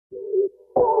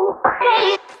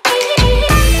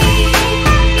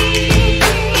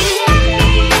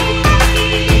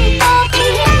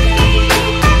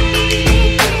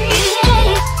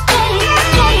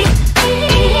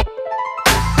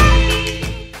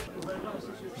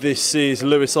This is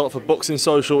Lewis Hart for Boxing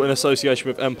Social in association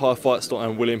with Empire Fight Stock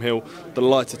and William Hill.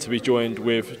 Delighted to be joined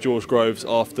with George Groves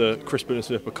after Chris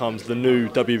Billam-Smith becomes the new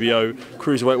WBO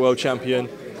Cruiserweight World Champion.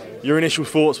 Your initial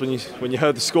thoughts when you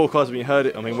heard the scorecards, when you heard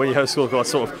it? I mean, when you heard the scorecards,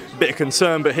 sort of a bit of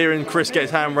concern, but hearing Chris get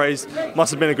his hand raised must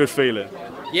have been a good feeling.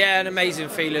 Yeah, an amazing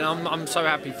feeling. I'm so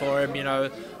happy for him. You know,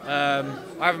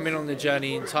 I haven't been on the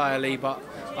journey entirely, but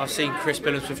I've seen Chris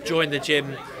Billam-Smith join the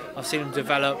gym. I've seen him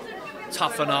develop,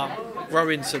 toughen up, grow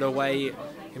into the weight,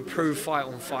 improve fight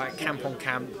on fight, camp on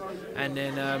camp, and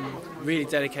then really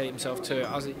dedicate himself to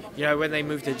it. You know, when they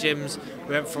moved the gyms,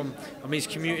 we went from, I mean, he's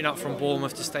commuting up from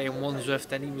Bournemouth to stay in Wandsworth,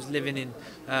 then he was living in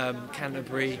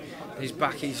Canterbury, he's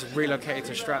back, he's relocated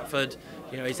to Stratford,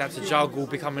 you know, he's had to juggle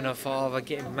becoming a father,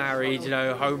 getting married, you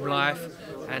know, home life,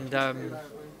 and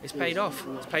it's paid off.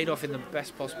 It's paid off in the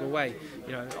best possible way.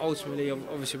 You know, ultimately,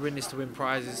 obviously, we're in this to win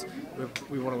prizes.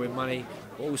 We want to win money.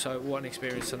 But also, what an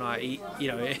experience tonight. You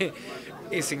know,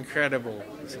 it's incredible.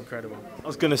 It's incredible. I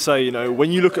was going to say, you know,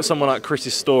 when you look at someone like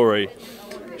Chris's story,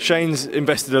 Shane's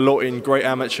invested a lot in great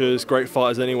amateurs, great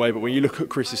fighters anyway. But when you look at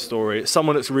Chris's story, it's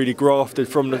someone that's really grafted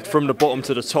from the bottom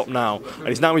to the top now, and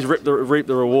he's reaped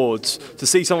the rewards. To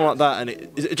see someone like that,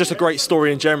 and it's just a great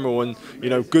story in general, and you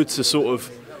know, good to sort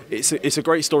of. It's a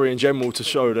great story in general to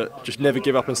show that just never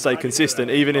give up and stay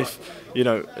consistent, even if, you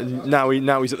know, now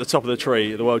he's at the top of the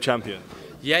tree, the world champion.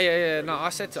 Yeah. No,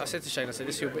 I said to Shane, I said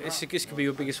this could be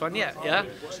your biggest one yet, yeah.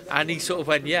 And he sort of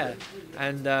went, yeah.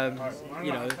 And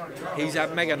you know, he's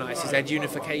had mega nights. He's had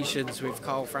unifications with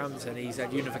Carl Frampton. He's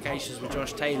had unifications with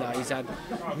Josh Taylor. He's had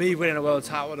me winning a world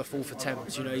title at the fourth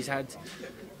attempt. You know, he's had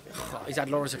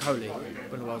Lawrence Okolie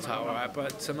win the world title, right?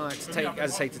 But tonight,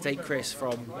 to take Chris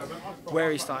from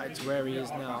where he started to where he is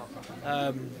now.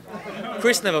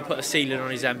 Chris never put a ceiling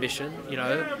on his ambition, you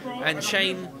know, and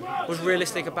Shane was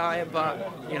realistic about it,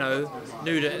 but you know,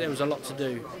 knew that there was a lot to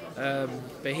do.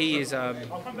 But he is, I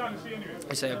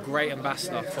say, a great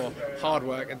ambassador for hard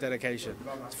work and dedication,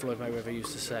 as Floyd Mayweather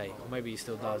used to say, or maybe he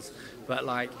still does. But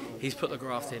like, he's put the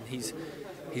graft in. He's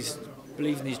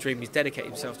believed in his dream. He's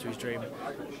dedicated himself to his dream,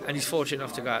 and he's fortunate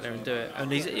enough to go out there and do it. And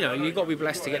he's, you know, you've got to be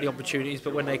blessed to get the opportunities,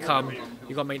 but when they come,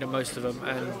 you've got to make the most of them,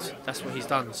 and that's what he's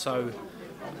done. So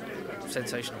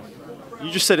sensational. You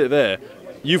just said it there.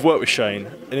 You've worked with Shane,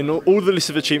 and in all the list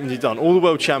of achievements he's done, all the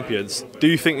world champions, do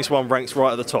you think this one ranks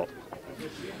right at the top?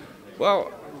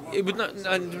 Well, it would not,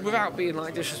 and without being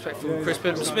like disrespectful, Chris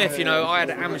Billam-Smith, you know, I had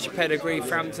an amateur pedigree,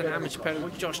 Frampton amateur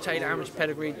pedigree, Josh Taylor amateur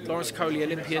pedigree, Lawrence Okolie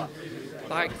Olympian.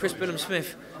 Like Chris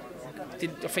Billam-Smith, I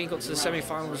think he got to the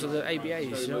semi-finals of the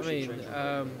ABAs, you know what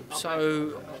I mean?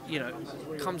 So, you know,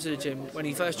 comes to the gym. When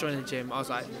he first joined the gym, I was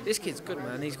like, this kid's good,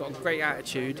 man. He's got a great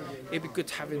attitude. It'd be good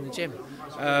to have him in the gym.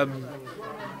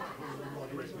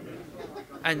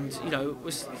 And, you know,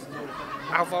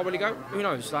 how far will he go? Who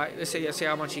knows? Like, let's see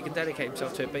how much he can dedicate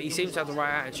himself to it. But he seems to have the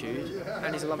right attitude,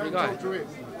 and he's a lovely guy.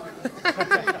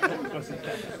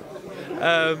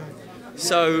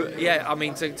 So yeah, I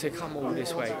mean, to come all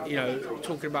this way, you know,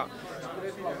 talking about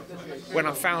when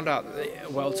I found out that the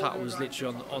world title was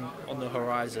literally on the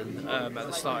horizon at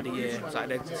the start of the year, it was like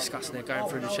they're discussing, they're going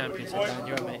through the champions. Dan,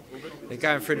 you know me? They're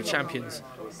going through the champions.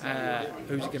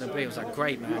 Who's it going to be? I was like,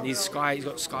 great, man. He's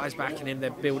got Sky's backing him.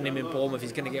 They're building him in Bournemouth.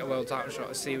 He's going to get a world title shot.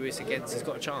 Let's see who it's against. He's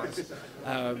got a chance.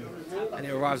 And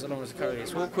it arrives at Lawrence Okolie.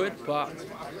 It's awkward, but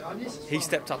he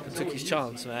stepped up and took his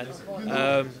chance, man.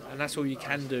 And that's all you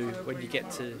can do when you get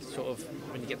to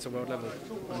world level.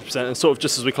 100%. And sort of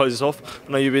just as we close this off,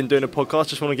 I know you've been doing a podcast.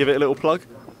 Just want to give it a little plug.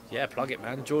 Yeah, plug it,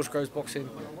 man. George Groves Boxing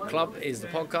Club is the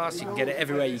podcast. You can get it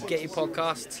everywhere you get your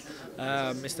podcasts.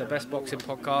 It's the best boxing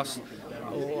podcast,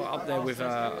 up there with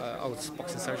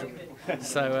Boxing Social.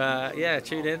 So yeah,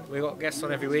 tune in. We've got guests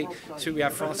on every week. So we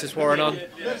have Francis Warren on.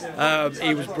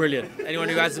 He was brilliant. Anyone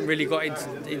who hasn't really got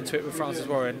into it with Francis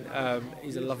Warren,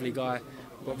 he's a lovely guy.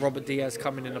 We've got Robert Diaz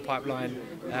coming in the pipeline.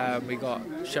 We got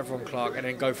Chevron Clark, and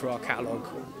then go through our catalogue.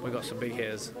 We've got some big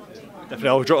hitters. Definitely,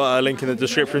 I'll drop a link in the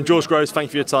description. George Groves, thank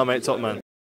you for your time, mate. Top man.